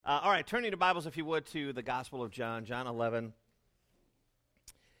All right, turn your Bibles, if you would, to the Gospel of John, John 11.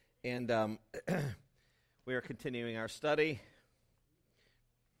 And we are continuing our study.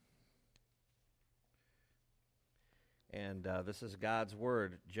 And this is God's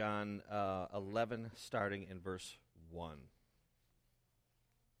Word, John 11, starting in verse 1.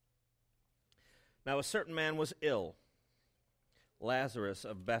 Now a certain man was ill, Lazarus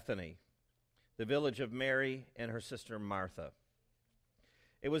of Bethany, the village of Mary and her sister Martha.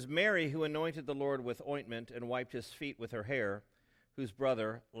 It was Mary who anointed the Lord with ointment and wiped his feet with her hair, whose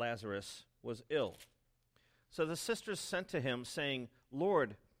brother Lazarus was ill. So the sisters sent to him, saying,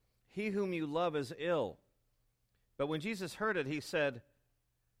 Lord, he whom you love is ill. But when Jesus heard it, he said,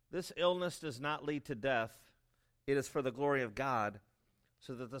 This illness does not lead to death. It is for the glory of God,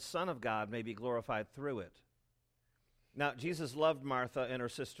 so that the Son of God may be glorified through it. Now Jesus loved Martha and her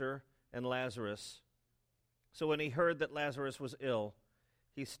sister and Lazarus. So when he heard that Lazarus was ill,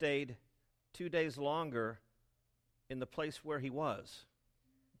 he stayed 2 days longer in the place where he was.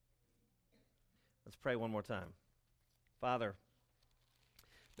 Let's pray one more time. Father,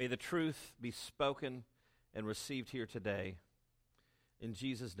 may the truth be spoken and received here today. In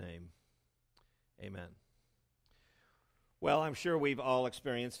Jesus' name, amen. Well, I'm sure we've all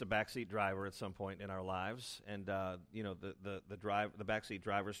experienced a backseat driver at some point in our lives, and the backseat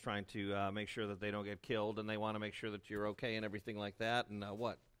driver's trying to make sure that they don't get killed, and they want to make sure that you're okay and everything like that. And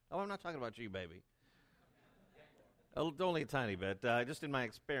what? Oh, I'm not talking about you, baby. Only a tiny bit, just in my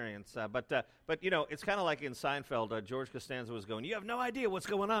experience. But it's kind of like in Seinfeld. George Costanza was going, "You have no idea what's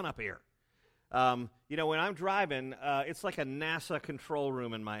going on up here." When I'm driving, it's like a NASA control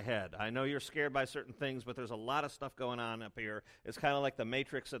room in my head. I know you're scared by certain things, but there's a lot of stuff going on up here. It's kind of like the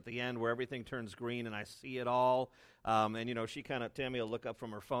Matrix at the end where everything turns green and I see it all. Tammy will look up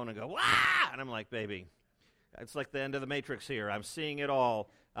from her phone and go, "Wah!" And I'm like, baby, it's like the end of the Matrix here. I'm seeing it all.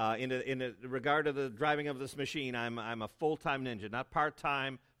 In regard to the driving of this machine, I'm a full-time ninja, not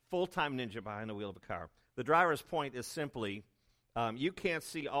part-time, full-time ninja behind the wheel of a car. The driver's point is simply, you can't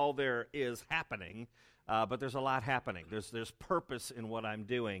see all there is happening, but there's a lot happening. There's purpose in what I'm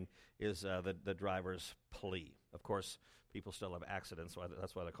doing is the driver's plea. Of course, people still have accidents, so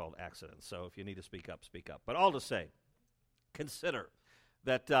that's why they're called accidents. So if you need to speak up, speak up. But all to say, consider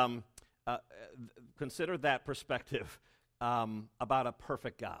that perspective about a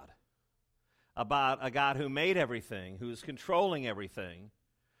perfect God, about a God who made everything, who's controlling everything,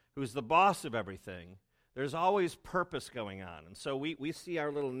 who's the boss of everything. There's always purpose going on. And so we see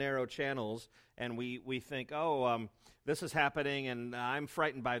our little narrow channels, and we think, this is happening, and I'm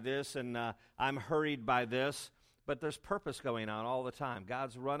frightened by this, and I'm hurried by this. But there's purpose going on all the time.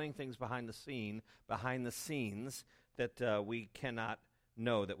 God's running things behind the scenes that we cannot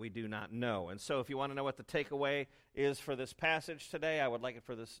know, that we do not know. And so if you want to know what the takeaway is for this passage today, I would like it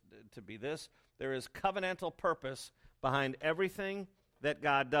for this to be this. There is covenantal purpose behind everything that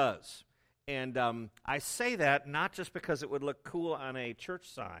God does. And I say that not just because it would look cool on a church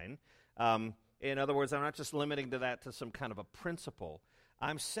sign. In other words, I'm not just limiting that to some kind of a principle.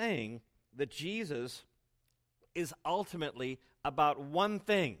 I'm saying that Jesus is ultimately about one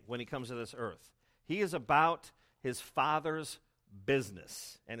thing when he comes to this earth. He is about his Father's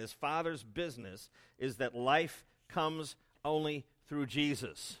business. And his Father's business is that life comes only through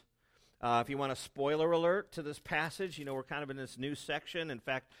Jesus. If you want a spoiler alert to this passage, we're kind of in this new section. In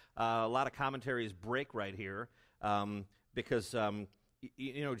fact, a lot of commentaries break right here because,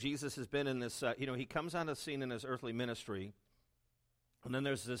 Jesus has been in this, he comes on the scene in his earthly ministry, and then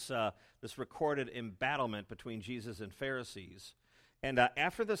there's this recorded embattlement between Jesus and Pharisees. And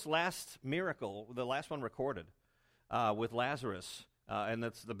after this last miracle, the last one recorded with Lazarus, and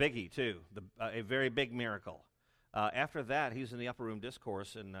that's the biggie too, a very big miracle. After that, he's in the upper room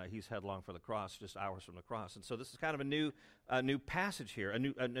discourse, and he's headlong for the cross, just hours from the cross. And so this is kind of a new passage here, a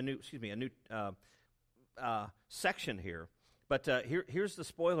new section here. But here's the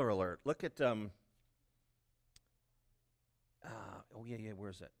spoiler alert. Look at where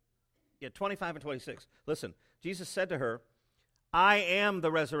is it? Yeah, 25 and 26. Listen, Jesus said to her, "I am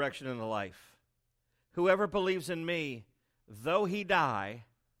the resurrection and the life. Whoever believes in me, though he die,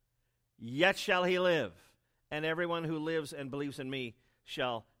 yet shall he live. And everyone who lives and believes in me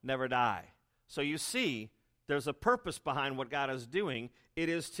shall never die." So you see, there's a purpose behind what God is doing. It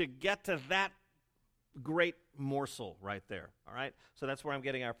is to get to that great morsel right there, all right? So that's where I'm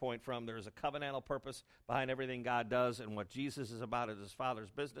getting our point from. There is a covenantal purpose behind everything God does, and what Jesus is about is his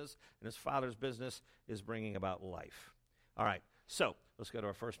Father's business, and his Father's business is bringing about life. All right, so let's go to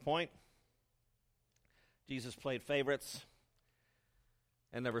our first point. Jesus played favorites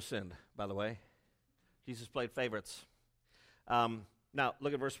and never sinned, by the way. Jesus played favorites. Now,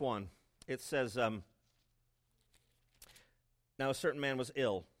 look at verse 1. It says, now a certain man was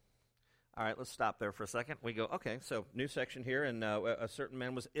ill. All right, let's stop there for a second. We go, okay, so new section here, and a certain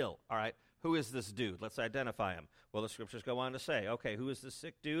man was ill. All right, who is this dude? Let's identify him. Well, the scriptures go on to say, okay, who is this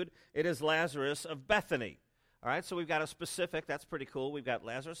sick dude? It is Lazarus of Bethany. All right, so we've got a specific. That's pretty cool. We've got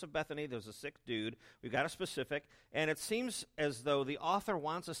Lazarus of Bethany. There's a sick dude. We've got a specific. And it seems as though the author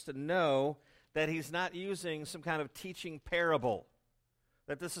wants us to know that he's not using some kind of teaching parable,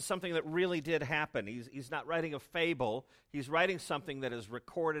 that this is something that really did happen. He's not writing a fable. He's writing something that is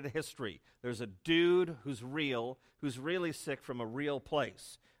recorded history. There's a dude who's real, who's really sick from a real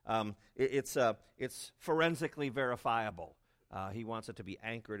place. It's forensically verifiable. He wants it to be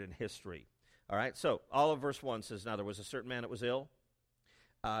anchored in history. All right, so all of verse 1 says, now there was a certain man that was ill.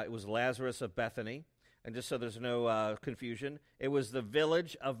 It was Lazarus of Bethany. And just so there's no confusion, it was the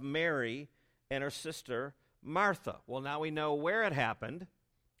village of Mary and her sister Martha. Well, now we know where it happened,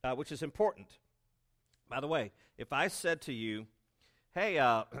 which is important. By the way, if I said to you, hey,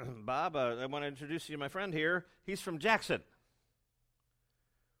 Bob, I want to introduce you to my friend here. He's from Jackson.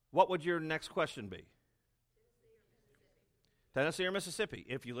 What would your next question be? Tennessee or Mississippi.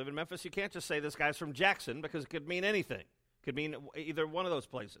 If you live in Memphis, you can't just say this guy's from Jackson because it could mean anything. It could mean either one of those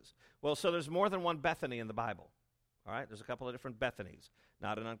places. Well, so there's more than one Bethany in the Bible. All right, there's a couple of different Bethanies,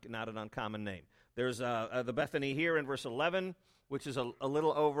 not an uncommon name. There's the Bethany here in verse 11, which is a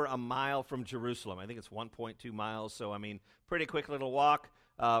little over a mile from Jerusalem. I think it's 1.2 miles, so I mean, pretty quick little walk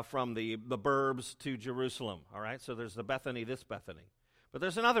from the burbs to Jerusalem. All right, so there's the Bethany, this Bethany. But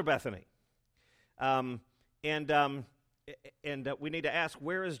there's another Bethany. And we need to ask,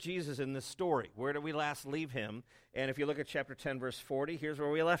 where is Jesus in this story? Where did we last leave him? And if you look at chapter 10, verse 40, here's where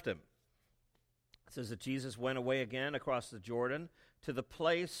we left him. It says that Jesus went away again across the Jordan to the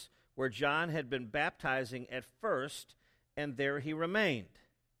place where John had been baptizing at first, and there he remained.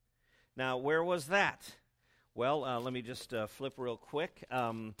 Now, where was that? Well, let me just flip real quick.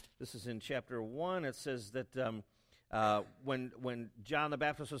 This is in chapter 1. It says that when John the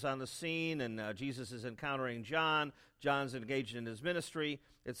Baptist was on the scene and Jesus is encountering John, John's engaged in his ministry,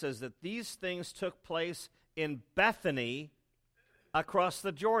 it says that these things took place in Bethany across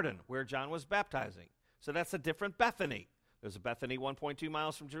the Jordan, where John was baptizing. So that's a different Bethany. There's a Bethany 1.2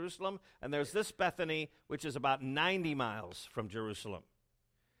 miles from Jerusalem, and there's this Bethany, which is about 90 miles from Jerusalem.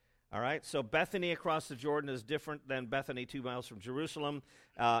 All right, so Bethany across the Jordan is different than Bethany 2 miles from Jerusalem.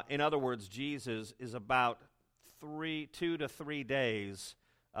 In other words, Jesus is about 2 to 3 days,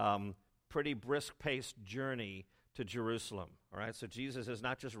 pretty brisk-paced journey to Jerusalem. All right, so Jesus is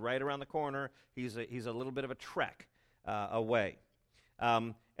not just right around the corner. He's a little bit of a trek away.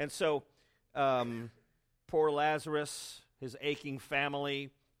 And so poor Lazarus, his aching family,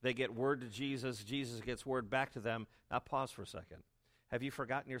 they get word to Jesus. Jesus gets word back to them. Now pause for a second. Have you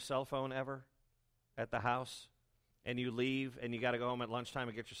forgotten your cell phone ever at the house? And you leave and you got to go home at lunchtime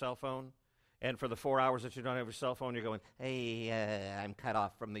and get your cell phone? And for the 4 hours that you don't have your cell phone, you're going, hey, I'm cut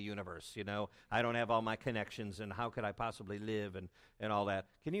off from the universe, you know. I don't have all my connections, and how could I possibly live and all that.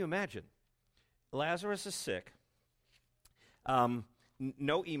 Can you imagine? Lazarus is sick.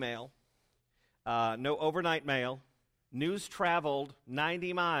 No email. No overnight mail. News traveled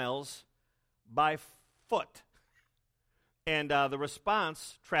 90 miles by foot. And the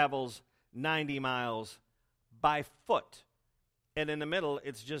response travels 90 miles by foot. And in the middle,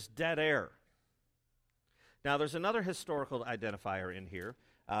 it's just dead air. Now, there's another historical identifier in here,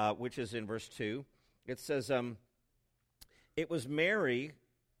 which is in verse 2. It says, it was Mary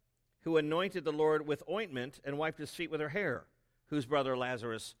who anointed the Lord with ointment and wiped his feet with her hair, whose brother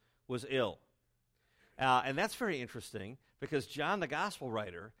Lazarus was ill. And that's very interesting because John, the gospel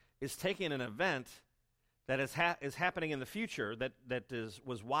writer, is taking an event that is happening in the future that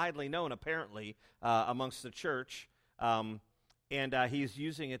was widely known, apparently, amongst the church, and he's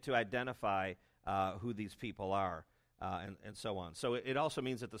using it to identify who these people are, and so on. So it also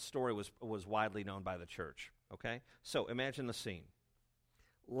means that the story was widely known by the church, okay? So imagine the scene.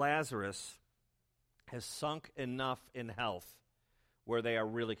 Lazarus has sunk enough in health where they are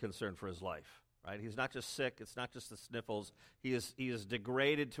really concerned for his life, right? He's not just sick. It's not just the sniffles. He is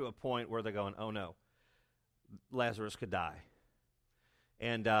degraded to a point where they're going, oh, no, Lazarus could die.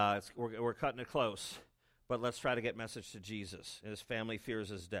 And we're cutting it close. But let's try to get message to Jesus. His family fears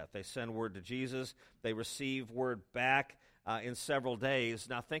his death. They send word to Jesus. They receive word back in several days.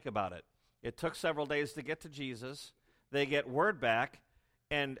 Now think about it. It took several days to get to Jesus. They get word back,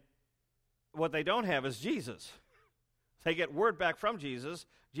 and what they don't have is Jesus. They get word back from Jesus.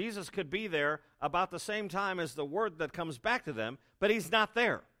 Jesus could be there about the same time as the word that comes back to them, but he's not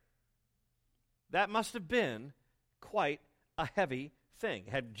there. That must have been quite a heavy thing.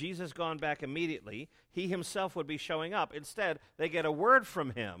 Had Jesus gone back immediately, he himself would be showing up. Instead, they get a word from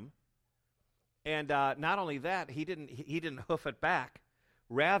him, and not only that, he didn't hoof it back.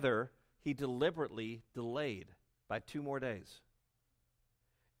 Rather, he deliberately delayed by 2 more days.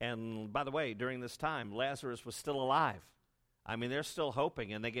 And by the way, during this time, Lazarus was still alive. I mean, they're still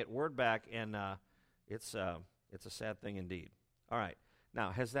hoping, and they get word back, and it's a sad thing indeed. All right. Now,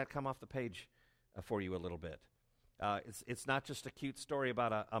 has that come off the page for you a little bit? It's not just a cute story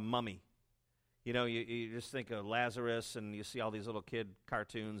about a mummy. You know, you just think of Lazarus, and you see all these little kid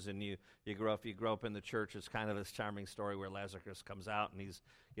cartoons, and you grow up in the church. It's kind of this charming story where Lazarus comes out, and he's,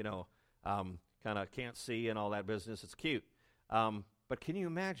 kind of can't see and all that business. It's cute. But can you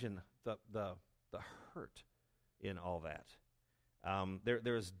imagine the hurt in all that?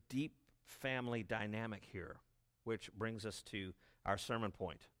 There is deep family dynamic here, which brings us to our sermon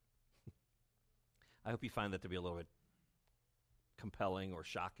point. I hope you find that to be a little bit compelling or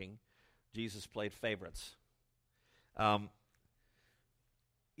shocking. Jesus played favorites. Verse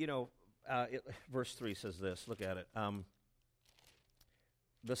 3 says this. Look at it.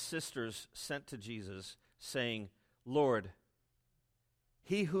 The sisters sent to Jesus, saying, "Lord,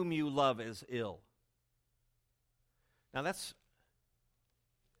 he whom you love is ill." Now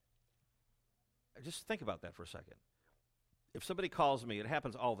just think about that for a second. If somebody calls me, it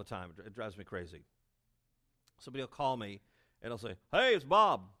happens all the time. It drives me crazy. Somebody will call me, and they'll say, "Hey, it's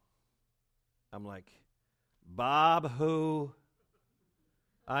Bob." I'm like, "Bob who?"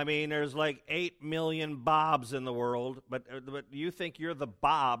 I mean, there's like 8 million Bobs in the world, but you think you're the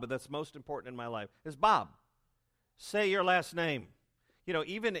Bob that's most important in my life. It's Bob. Say your last name.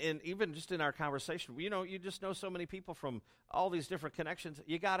 Even just in our conversation, you just know so many people from all these different connections.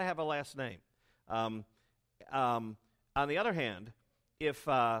 You got to have a last name. On the other hand, if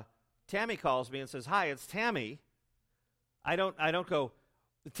Tammy calls me and says, "Hi, it's Tammy," I don't go,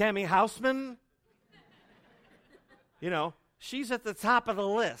 "Tammy Houseman?" She's at the top of the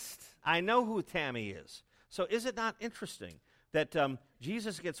list. I know who Tammy is. So is it not interesting that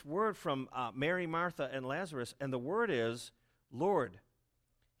Jesus gets word from Mary, Martha, and Lazarus, and the word is, "Lord,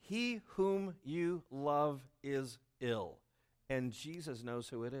 he whom you love is ill." And Jesus knows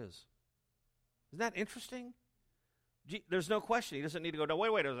who it is. Isn't that interesting? There's no question. He doesn't need to go, "No,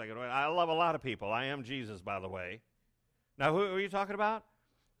 wait a second. I love a lot of people. I am Jesus, by the way." Now, who are you talking about?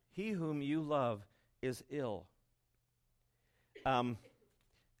 He whom you love is ill.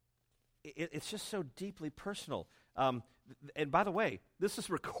 It's just so deeply personal. And by the way, this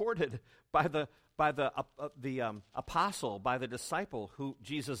is recorded by the apostle, by the disciple who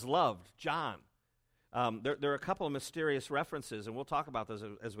Jesus loved, John. There are a couple of mysterious references, and we'll talk about those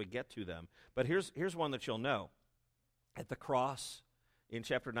as we get to them. But here's one that you'll know. At the cross, in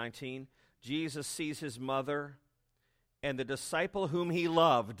chapter 19, Jesus sees his mother and the disciple whom he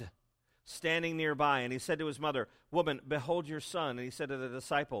loved standing nearby, and he said to his mother, "Woman, behold your son." And he said to the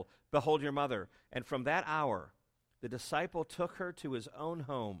disciple, "Behold your mother." And from that hour, the disciple took her to his own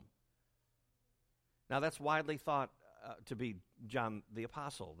home. Now that's widely thought to be John the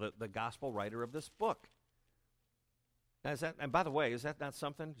Apostle, the gospel writer of this book. Now and by the way, is that not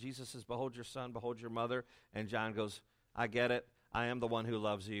something? Jesus says, "Behold your son, behold your mother," and John goes, "I get it. I am the one who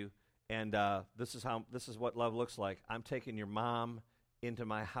loves you, and this is what love looks like. I'm taking your mom into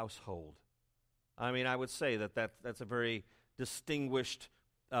my household." I mean, I would say that's a very distinguished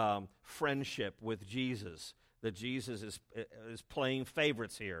friendship with Jesus, that Jesus is playing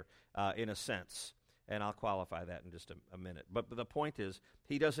favorites here in a sense. And I'll qualify that in just a minute. But the point is,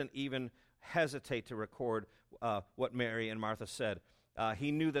 he doesn't even hesitate to record what Mary and Martha said.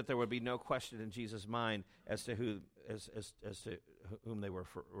 He knew that there would be no question in Jesus' mind as to whom they were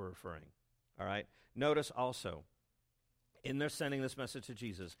referring. All right? Notice also, in their sending this message to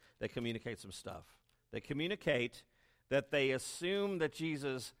Jesus, they communicate some stuff. They communicate that they assume that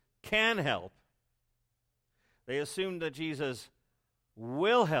Jesus can help. They assume that Jesus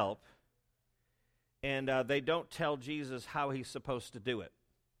will help. And they don't tell Jesus how he's supposed to do it.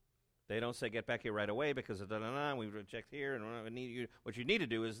 They don't say, "Get back here right away because we reject here, and what you need to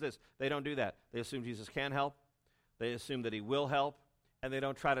do is this." They don't do that. They assume Jesus can help. They assume that he will help. And they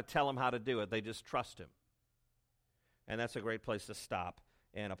don't try to tell him how to do it. They just trust him. And that's a great place to stop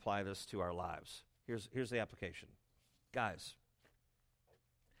and apply this to our lives. Here's the application. Guys,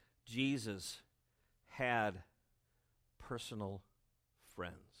 Jesus had personal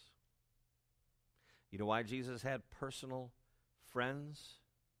friends. You know why Jesus had personal friends?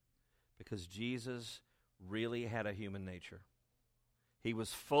 Because Jesus really had a human nature. He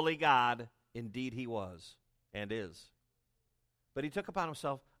was fully God. Indeed, he was and is. But he took upon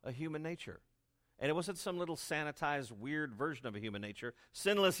himself a human nature. And it wasn't some little sanitized, weird version of a human nature.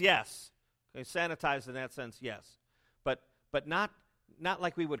 Sinless, yes. Okay, sanitized in that sense, yes. But not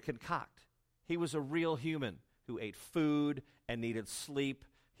like we would concoct. He was a real human who ate food and needed sleep.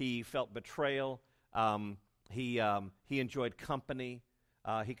 He felt betrayal. He enjoyed company.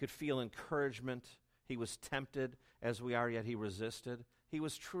 He could feel encouragement. He was tempted as we are, yet he resisted. He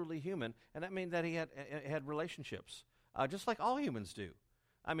was truly human, and that meant that he had relationships, just like all humans do.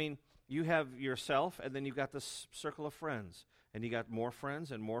 I mean, you have yourself, and then you've got this circle of friends, and you got more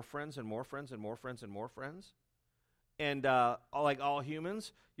friends and more friends and more friends and more friends and more friends. And like all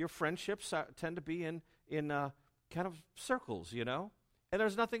humans, your friendships tend to be in kind of circles, you know? And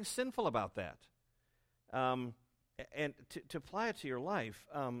there's nothing sinful about that. And to apply it to your life,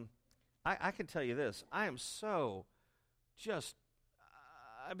 I can tell you this. I am so just,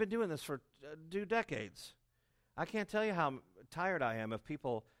 I've been doing this for 2 decades. I can't tell you how tired I am of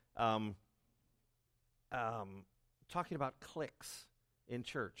people talking about cliques in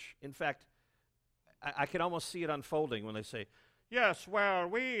church. In fact, I can almost see it unfolding when they say, yes, well,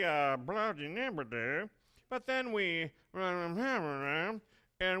 we bloody never do, but then we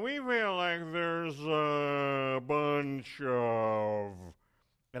and we feel like there's a bunch of,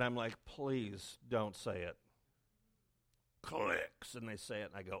 and I'm like, please don't say it. Cliques, and they say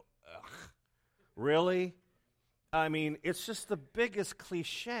it, and I go, ugh, really? I mean, it's just the biggest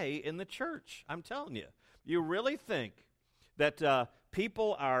cliche in the church, I'm telling you. You really think that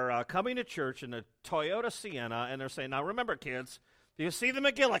people are coming to church in a Toyota Sienna, and they're saying, now remember, kids, if you see the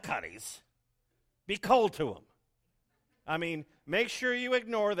McGillicuddies, be cold to them. I mean, make sure you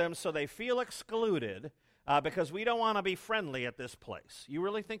ignore them so they feel excluded because we don't want to be friendly at this place. You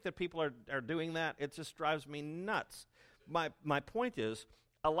really think that people are doing that? It just drives me nuts. My point is,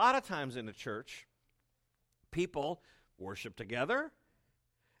 a lot of times in the church, people worship together,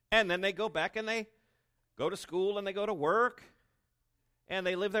 and then they go back and they go to school and they go to work, and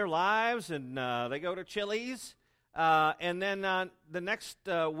they live their lives, and they go to Chili's, and then the next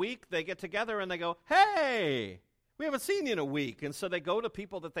week they get together and they go, hey, we haven't seen you in a week. And so they go to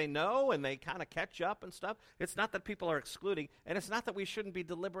people that they know, and they kind of catch up and stuff. It's not that people are excluding, and it's not that we shouldn't be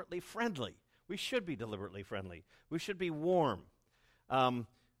deliberately friendly. We should be deliberately friendly. We should be warm.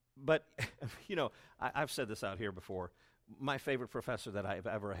 But, you know, I've said this out here before. My favorite professor that I've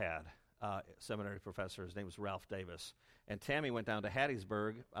ever had, seminary professor, his name was Ralph Davis. And Tammy went down to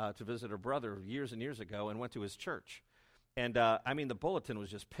Hattiesburg to visit her brother years and years ago and went to his church. And, I mean, the bulletin was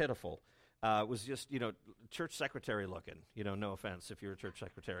just pitiful. It was just, you know, church secretary looking. You know, no offense if you're a church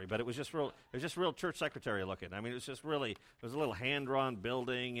secretary, but it was just real church secretary looking. I mean, it was just really, it was a little hand-drawn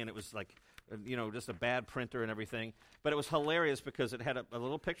building, and it was like, you know, just a bad printer and everything. But it was hilarious because it had a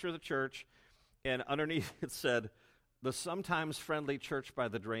little picture of the church, and underneath it said, the sometimes friendly church by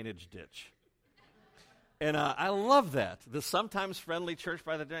the drainage ditch. And I love that, the sometimes friendly church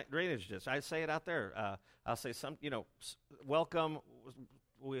by the drainage ditch. I say it out there. I'll say, welcome.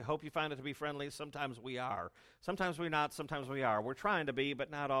 We hope you find it to be friendly. Sometimes we are. Sometimes we're not. Sometimes we are. We're trying to be, but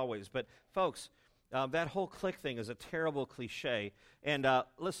not always. But, folks, that whole clique thing is a terrible cliche. And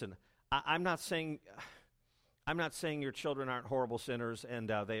listen, I'm not saying your children aren't horrible sinners and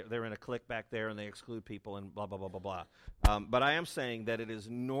they're in a clique back there and they exclude people and blah, blah, blah, blah, blah. But I am saying that it is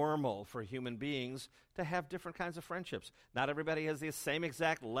normal for human beings to have different kinds of friendships. Not everybody has the same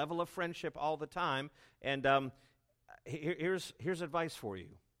exact level of friendship all the time. And here's advice for you.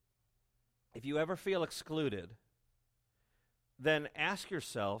 If you ever feel excluded, then ask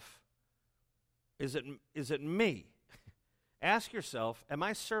yourself, is it me? Ask yourself, am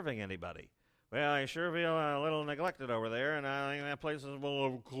I serving anybody? Well, I sure feel a little neglected over there, and I think that place is full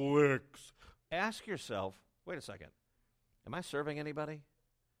of cliques. Ask yourself, wait a second, am I serving anybody?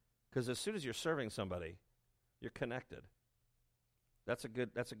 Because as soon as you're serving somebody, you're connected. That's a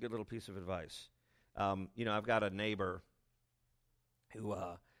good little piece of advice. You know, I've got a neighbor who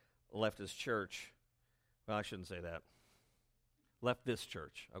left his church. Well, I shouldn't say that. Left this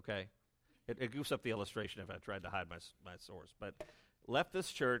church, okay? It goofs up the illustration if I tried to hide my source. But left this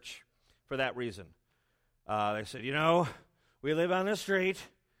church for that reason. They said, you know, we live on the street,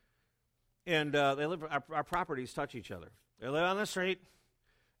 and our properties touch each other. They live on the street,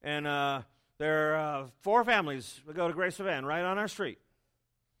 and there are 4 families that go to Grace of Ann right on our street.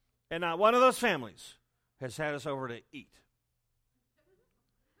 And one of those families has had us over to eat.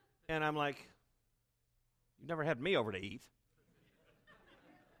 And I'm like, you've never had me over to eat.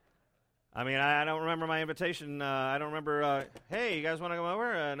 I mean, I don't remember my invitation. I don't remember, hey, you guys want to come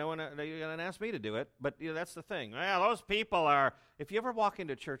over? No one didn't ask me to do it. But you know, that's the thing. Well, those people are, if you ever walk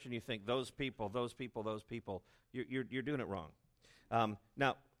into church and you think, those people, you're doing it wrong.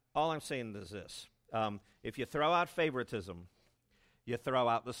 Now, all I'm saying is this. If you throw out favoritism, you throw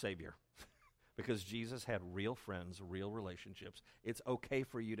out the Savior. Because Jesus had real friends, real relationships. It's okay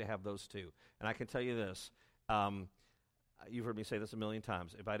for you to have those too. And I can tell you this, you've heard me say this a million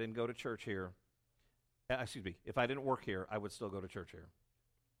times. If I didn't go to church here, if I didn't work here, I would still go to church here.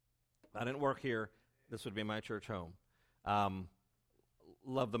 If I didn't work here, this would be my church home.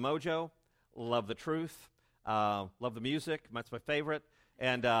 Love the mojo, love the truth, love the music. That's my favorite.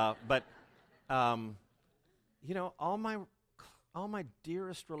 And but all my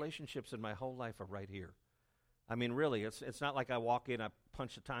dearest relationships in my whole life are right here. I mean, really, it's not like I walk in, I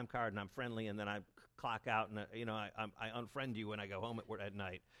punch the time card, and I'm friendly, and then I clock out, and I unfriend you when I go home at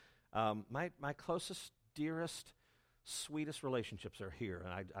night. My closest, dearest, sweetest relationships are here,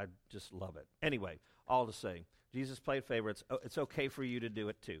 and I just love it. Anyway, all to say, Jesus played favorites. It's okay for you to do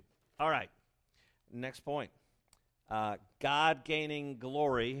it too. All right, next point. God gaining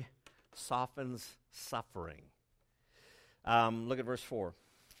glory softens suffering. Look at verse 4.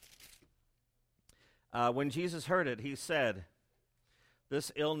 When Jesus heard it, he said,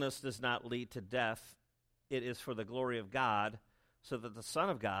 "This illness does not lead to death. It is for the glory of God, so that the Son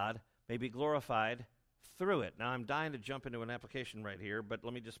of God may be glorified through it." Now, I'm dying to jump into an application right here, but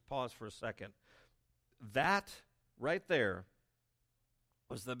let me just pause for a second. That right there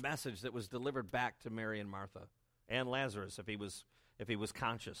was the message that was delivered back to Mary and Martha and Lazarus, if he was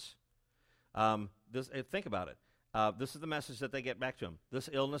conscious. Think about it. This is the message that they get back to him. This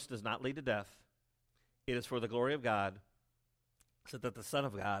illness does not lead to death. It is for the glory of God, so that the Son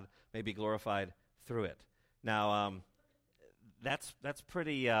of God may be glorified through it. Now, that's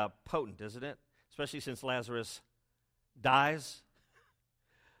pretty potent, isn't it? Especially since Lazarus dies.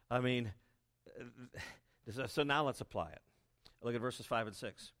 I mean, so now let's apply it. Look at verses 5 and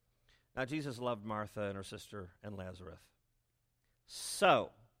 6. Now, Jesus loved Martha and her sister and Lazarus.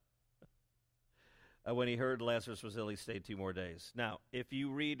 So, when he heard Lazarus was ill, he stayed 2 more days. Now, if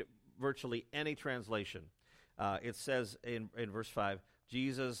you read virtually any translation, it says in verse 5,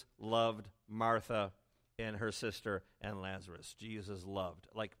 Jesus loved Martha and her sister and Lazarus. Jesus loved.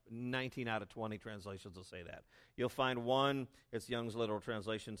 Like 19 out of 20 translations will say that. You'll find one, it's Young's Literal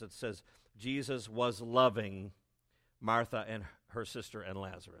Translations, that says Jesus was loving Martha and her sister and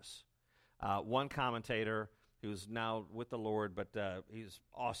Lazarus. One commentator who's now with the Lord, but he's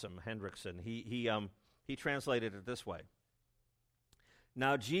awesome, Hendrickson. He translated it this way.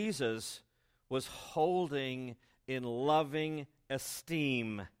 Now Jesus was holding in loving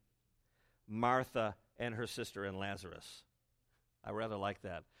esteem Martha and her sister and Lazarus. I rather like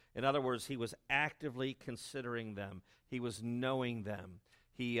that. In other words, he was actively considering them. He was knowing them.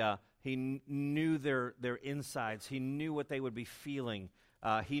 He knew their insides. He knew what they would be feeling.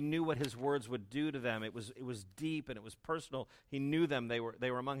 He knew what his words would do to them. It was deep and it was personal. He knew them. They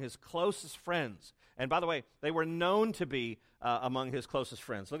were among his closest friends. And by the way, they were known to be among his closest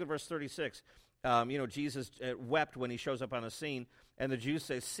friends. Look at verse 36. Jesus wept when he shows up on the scene, and the Jews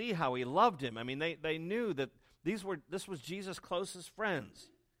say, "See how he loved him." I mean, they knew that this was Jesus' closest friends.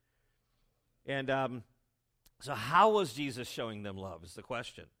 And so how was Jesus showing them love is the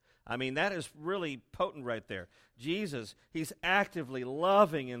question. I mean, that is really potent right there. Jesus, he's actively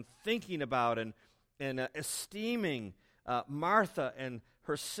loving and thinking about and esteeming Martha and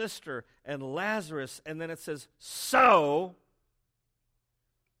her sister and Lazarus. And then it says, so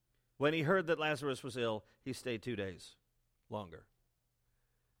when he heard that Lazarus was ill, he stayed 2 days longer.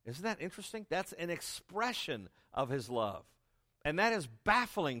 Isn't that interesting? That's an expression of his love. And that is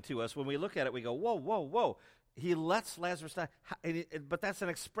baffling to us when we look at it. We go, whoa, whoa, whoa. He lets Lazarus die, but that's an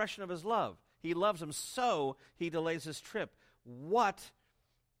expression of his love. He loves him, so he delays his trip.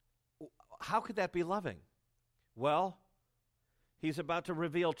 How could that be loving? Well, he's about to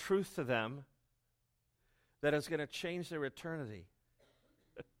reveal truth to them that is going to change their eternity.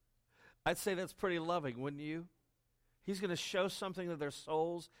 I'd say that's pretty loving, wouldn't you? He's going to show something to their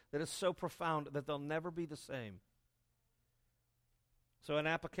souls that is so profound that they'll never be the same. So an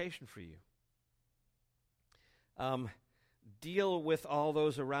application for you. Deal with all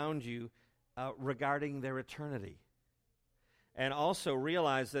those around you regarding their eternity. And also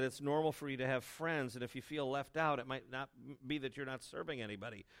realize that it's normal for you to have friends, and if you feel left out, it might not be that you're not serving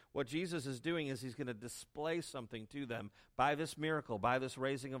anybody. What Jesus is doing is he's going to display something to them by this miracle, by this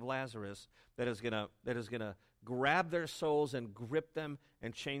raising of Lazarus, that is going to grab their souls and grip them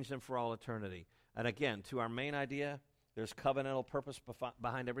and change them for all eternity. And again, to our main idea, there's covenantal purpose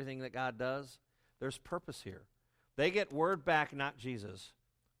behind everything that God does. There's purpose here. They get word back, not Jesus.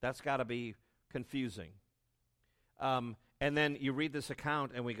 That's got to be confusing. And then you read this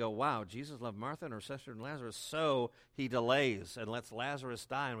account, and we go, wow, Jesus loved Martha and her sister and Lazarus, so he delays and lets Lazarus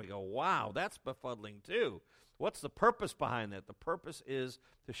die. And we go, wow, that's befuddling too. What's the purpose behind that? The purpose is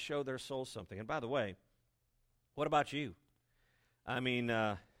to show their souls something. And by the way, what about you? I mean,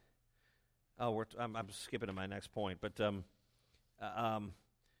 I'm skipping to my next point, but,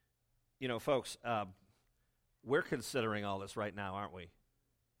 folks, we're considering all this right now, aren't we?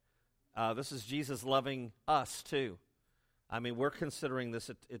 This is Jesus loving us too. I mean, we're considering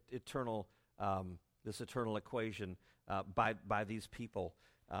this eternal equation by these people,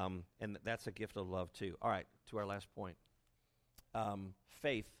 and that's a gift of love too. All right, to our last point.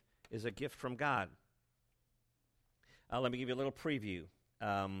 Faith is a gift from God. Let me give you a little preview.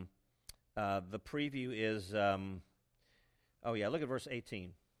 The preview is, look at verse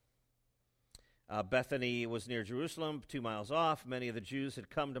 18. Bethany was near Jerusalem, 2 miles off. Many of the Jews had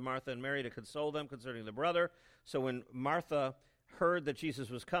come to Martha and Mary to console them concerning the brother. So when Martha heard that Jesus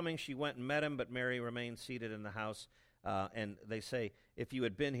was coming, she went and met him, but Mary remained seated in the house. And they say, if you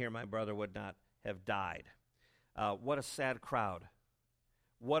had been here, my brother would not have died. What a sad crowd.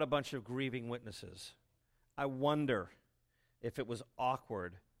 What a bunch of grieving witnesses. I wonder if it was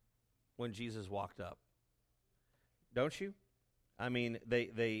awkward when Jesus walked up. Don't you? I mean,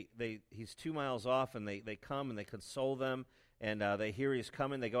 he's 2 miles off, and they come and they console them, and they hear he's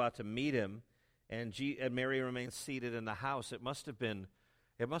coming. They go out to meet him, and Mary remains seated in the house. It must have been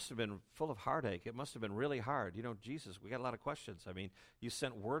full of heartache. It must have been really hard. Jesus, we got a lot of questions. I mean, you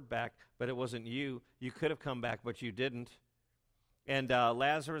sent word back, but it wasn't you. You could have come back, but you didn't. And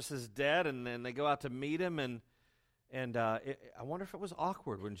Lazarus is dead, and then they go out to meet him, and I wonder if it was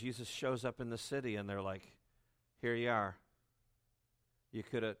awkward when Jesus shows up in the city, and they're like, "Here you are. You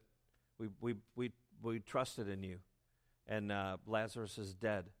could have. We trusted in you, and Lazarus is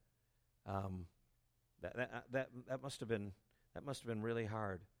dead." That must have been really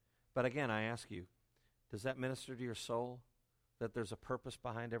hard. But again, I ask you, does that minister to your soul that there's a purpose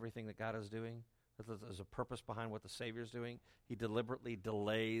behind everything that God is doing? That there's a purpose behind what the Savior's doing? He deliberately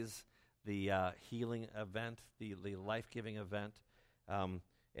delays the healing event, the life-giving event, and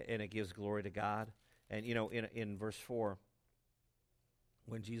it gives glory to God. And in verse 4.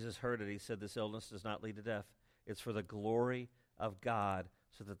 When Jesus heard it, he said, this illness does not lead to death. It's for the glory of God,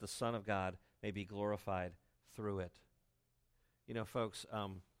 so that the Son of God may be glorified through it. Folks,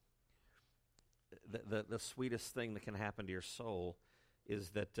 the sweetest thing that can happen to your soul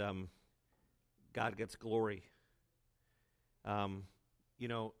is that God gets glory.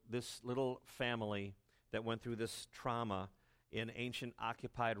 This little family that went through this trauma in ancient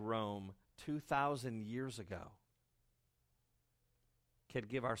occupied Rome 2,000 years ago could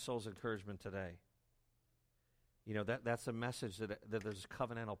give our souls encouragement today. That's a message that there's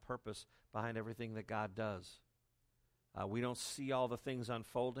covenantal purpose behind everything that God does. We don't see all the things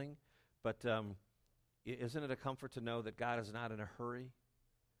unfolding, but isn't it a comfort to know that God is not in a hurry?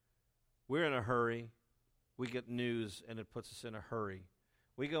 We're in a hurry. We get news, and it puts us in a hurry.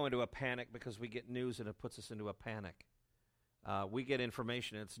 We go into a panic because we get news, and it puts us into a panic. We get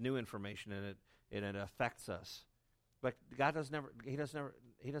information, and it's new information, and it affects us. But God He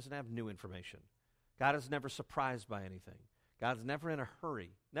doesn't have new information. God is never surprised by anything. God's never in a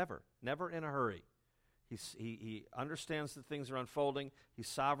hurry. Never in a hurry. He understands that things are unfolding. He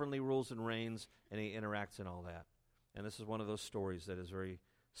sovereignly rules and reigns, and he interacts in all that. And this is one of those stories that is very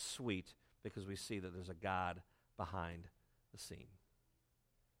sweet because we see that there's a God behind the scene.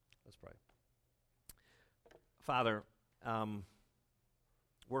 Let's pray. Father,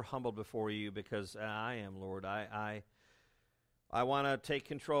 we're humbled before you because I am, Lord. I want to take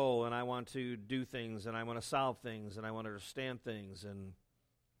control, and I want to do things, and I want to solve things, and I want to understand things, and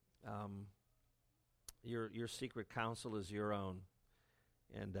your secret counsel is your own.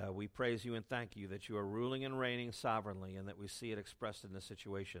 And we praise you and thank you that you are ruling and reigning sovereignly, and that we see it expressed in this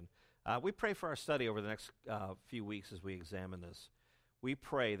situation. We pray for our study over the next few weeks as we examine this. We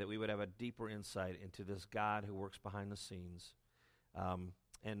pray that we would have a deeper insight into this God who works behind the scenes.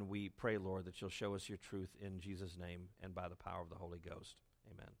 And we pray, Lord, that you'll show us your truth in Jesus' name and by the power of the Holy Ghost.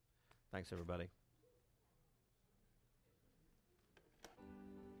 Amen. Thanks, everybody.